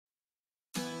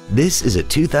This is a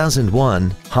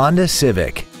 2001 Honda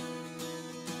Civic.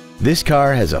 This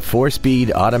car has a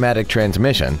 4-speed automatic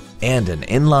transmission and an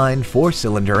inline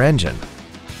 4-cylinder engine.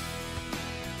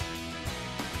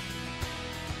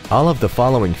 All of the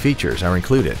following features are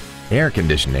included: air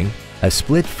conditioning, a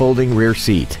split folding rear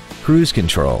seat, cruise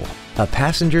control, a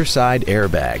passenger side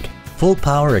airbag, full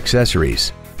power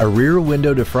accessories, a rear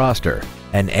window defroster,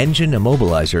 an engine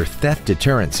immobilizer theft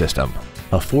deterrent system,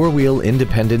 a 4-wheel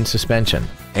independent suspension,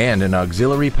 and an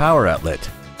auxiliary power outlet.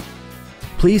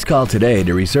 Please call today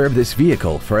to reserve this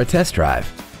vehicle for a test drive.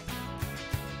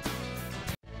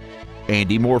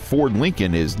 Andy Moore Ford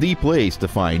Lincoln is the place to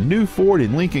find new Ford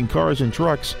and Lincoln cars and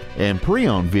trucks and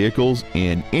pre-owned vehicles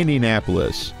in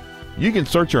Indianapolis. You can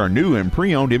search our new and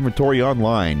pre-owned inventory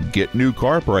online, get new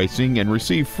car pricing, and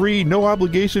receive free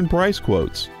no-obligation price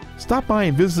quotes. Stop by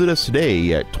and visit us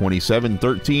today at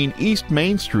 2713 East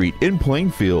Main Street in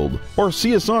Plainfield, or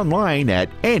see us online at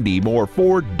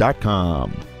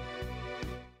andymoreford.com.